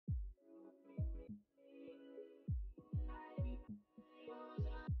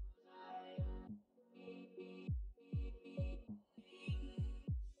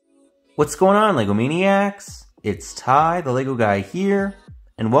What's going on, LEGO Maniacs? It's Ty, the LEGO guy here,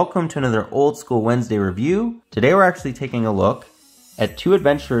 and welcome to another Old School Wednesday review. Today we're actually taking a look at two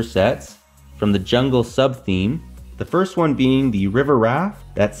adventurer sets from the Jungle sub-theme. The first one being the River Raft.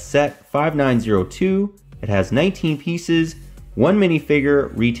 That's set 5902. It has 19 pieces, one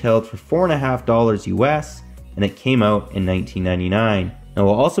minifigure retailed for $4.50 US, and it came out in 1999. Now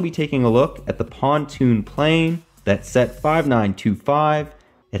we'll also be taking a look at the Pontoon plane. That's set 5925.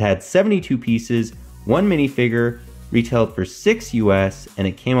 It had 72 pieces, one minifigure, retailed for $6 US, and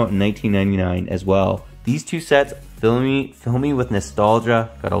it came out in 1999 as well. These two sets fill me with nostalgia.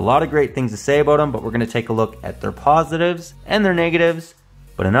 Got a lot of great things to say about them, but we're gonna take a look at their positives and their negatives.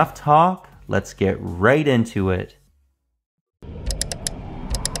 But enough talk, let's get right into it.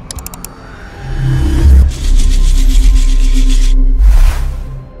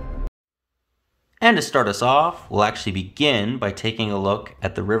 And to start us off, we'll actually begin by taking a look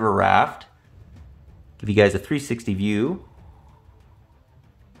at the River Raft. Give you guys a 360 view.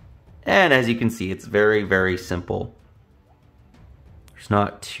 And as you can see, it's very, very simple. There's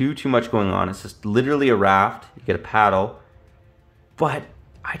not too much going on. It's just literally a raft. You get a paddle. But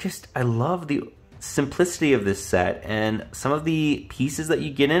I love the simplicity of this set, and some of the pieces that you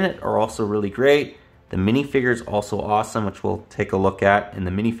get in it are also really great. The minifigure is also awesome, which we'll take a look at in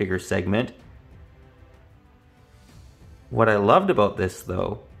the minifigure segment. What I loved about this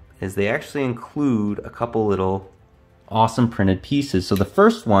though is they actually include a couple little awesome printed pieces. So the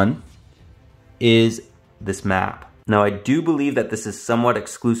first one is this map. Now I do believe that this is somewhat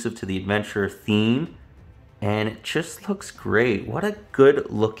exclusive to the adventure theme, and it just looks great. What a good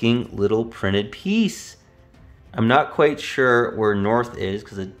looking little printed piece. I'm not quite sure where north is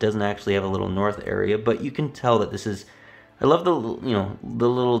because it doesn't actually have a little north area, but you can tell that this is, I love the, the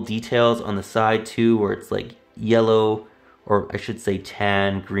little details on the side too, where it's like yellow, or I should say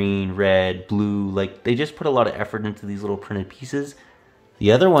tan, green, red, blue. Like, they just put a lot of effort into these little printed pieces.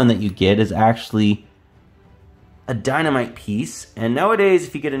 The other one that you get is actually a dynamite piece. And nowadays,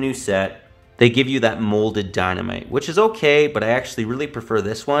 if you get a new set, they give you that molded dynamite, which is okay, but I actually really prefer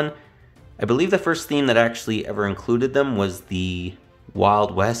this one. I believe the first theme that actually ever included them was the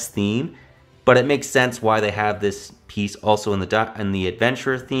Wild West theme, but it makes sense why they have this piece also in the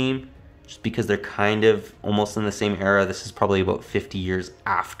adventurer theme, just because they're kind of almost in the same era. This is probably about 50 years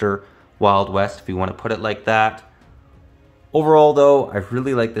after Wild West, if you want to put it like that. Overall though, I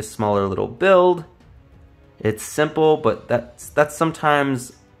really like this smaller little build. It's simple, but that's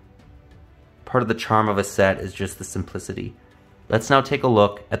sometimes part of the charm of a set, is just the simplicity. Let's now take a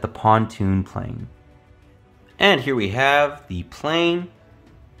look at the Pontoon plane. And here we have the plane.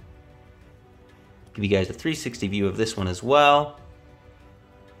 Give you guys a 360 view of this one as well.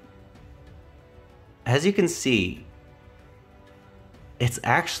 As you can see, it's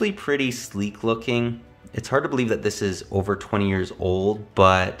actually pretty sleek looking. It's hard to believe that this is over 20 years old,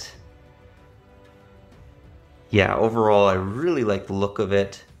 but yeah, overall I really like the look of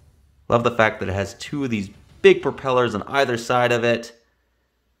it. Love the fact that it has two of these big propellers on either side of it.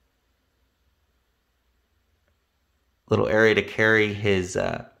 Little area to carry his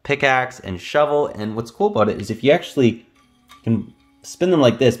pickaxe and shovel. And what's cool about it is if you actually can spin them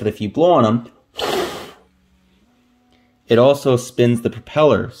like this, but if you blow on them, it also spins the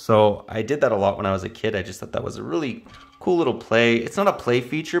propeller. So I did that a lot when I was a kid. I just thought that was a really cool little play. It's not a play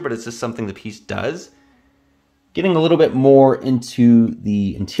feature, but it's just something the piece does. Getting a little bit more into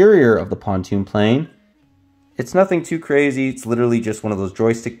the interior of the pontoon plane. It's nothing too crazy. It's literally just one of those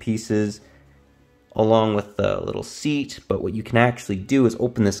joystick pieces along with the little seat. But what you can actually do is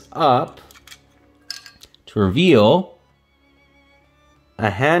open this up to reveal a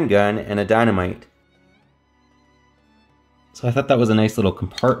handgun and a dynamite. So I thought that was a nice little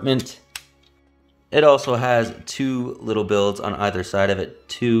compartment. It also has two little builds on either side of it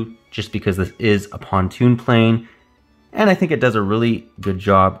too, just because this is a pontoon plane. And I think it does a really good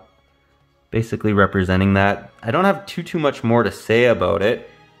job basically representing that. I don't have too much more to say about it.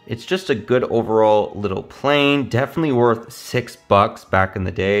 It's just a good overall little plane. Definitely worth $6 back in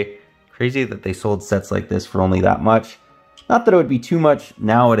the day. Crazy that they sold sets like this for only that much. Not that it would be too much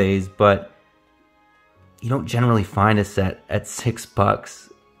nowadays, but you don't generally find a set at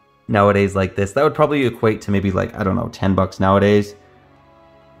 $6 nowadays like this. That would probably equate to maybe like, I don't know, $10 nowadays.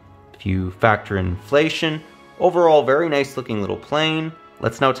 If you factor in inflation. Overall, very nice looking little plane.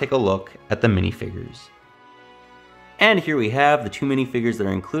 Let's now take a look at the minifigures. And here we have the two minifigures that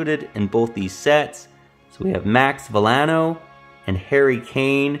are included in both these sets. So we have Max Villano and Harry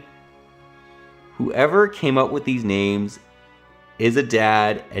Kane. Whoever came up with these names is a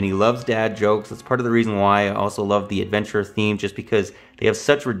dad and he loves dad jokes. That's part of the reason why I also love the adventure theme, just because they have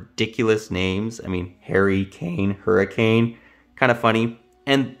such ridiculous names. I mean, Harry, Kane, Hurricane, kind of funny.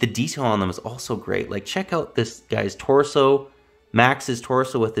 And the detail on them is also great. Like, check out this guy's torso, Max's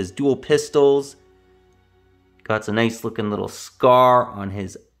torso with his dual pistols. Got a nice looking little scar on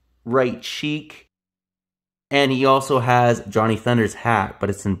his right cheek. And he also has Johnny Thunder's hat, but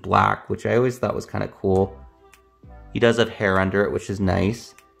it's in black, which I always thought was kind of cool. He does have hair under it, which is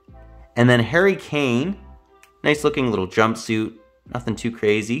nice. And then Harry Kane, nice looking little jumpsuit, nothing too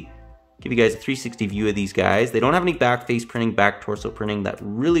crazy. Give you guys a 360 view of these guys. They don't have any back face printing, back torso printing. That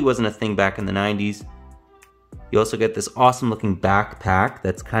really wasn't a thing back in the 90s. You also get this awesome looking backpack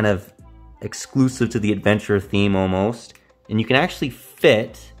that's kind of exclusive to the adventure theme almost. And you can actually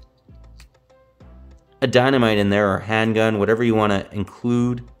fit a dynamite in there or a handgun, whatever you want to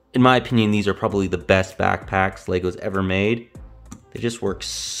include. In my opinion, these are probably the best backpacks LEGO's ever made. They just work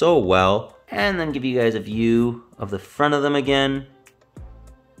so well. And then give you guys a view of the front of them again.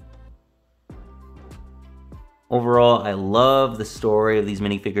 Overall, I love the story of these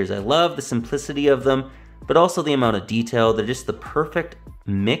minifigures. I love the simplicity of them, but also the amount of detail. They're just the perfect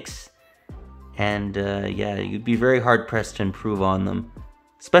mix. And yeah, you'd be very hard pressed to improve on them.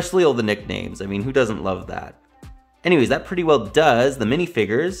 Especially all the nicknames. I mean, who doesn't love that? Anyways, that pretty well does the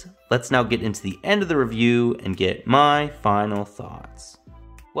minifigures. Let's now get into the end of the review and get my final thoughts.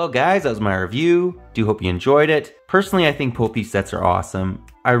 Well guys, that was my review. Do hope you enjoyed it. Personally, I think both these sets are awesome.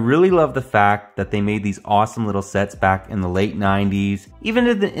 I really love the fact that they made these awesome little sets back in the late 90s. Even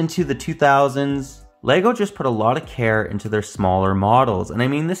into the 2000s, LEGO just put a lot of care into their smaller models. And I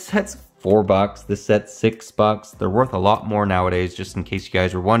mean, this set's $4, this set's $6. They're worth a lot more nowadays, just in case you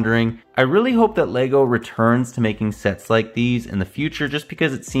guys were wondering. I really hope that LEGO returns to making sets like these in the future, just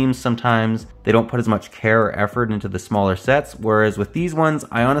because it seems sometimes they don't put as much care or effort into the smaller sets, whereas with these ones,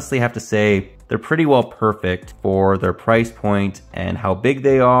 I honestly have to say, they're pretty well perfect for their price point and how big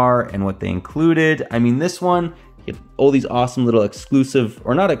they are and what they included. I mean, this one, you get all these awesome little exclusive,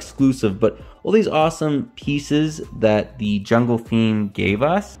 or not exclusive, but all these awesome pieces that the jungle theme gave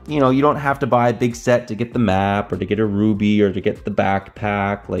us. You know, you don't have to buy a big set to get the map or to get a ruby or to get the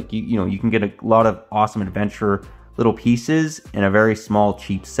backpack. Like, you know, you can get a lot of awesome adventure little pieces in a very small,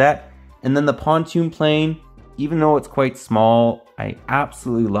 cheap set. And then the pontoon plane, even though it's quite small, I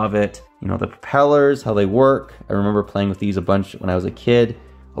absolutely love it. You know, the propellers, how they work. I remember playing with these a bunch when I was a kid,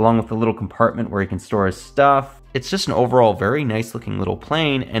 along with the little compartment where he can store his stuff. It's just an overall very nice looking little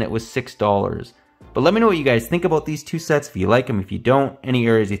plane, and it was $6. But let me know what you guys think about these two sets, if you like them, if you don't, any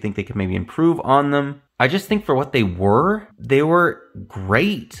areas you think they could maybe improve on them. I just think for what they were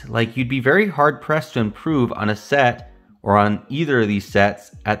great. Like, you'd be very hard pressed to improve on a set or on either of these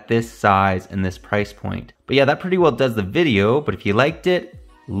sets at this size and this price point. But yeah, that pretty well does the video, but if you liked it,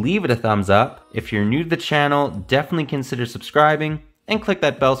 leave it a thumbs up. If you're new to the channel, definitely consider subscribing and click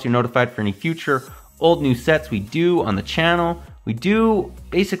that bell so you're notified for any future old new sets we do on the channel. We do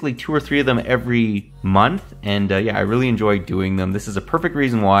basically 2 or 3 of them every month, and yeah, I really enjoy doing them. This is a perfect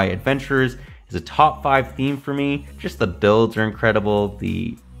reason why Adventures is a top 5 theme for me. Just the builds are incredible,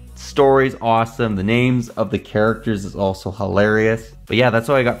 the story's awesome, the names of the characters is also hilarious. But yeah, that's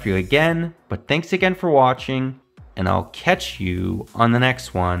all I got for you again. But thanks again for watching, and I'll catch you on the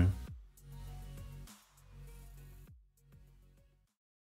next one.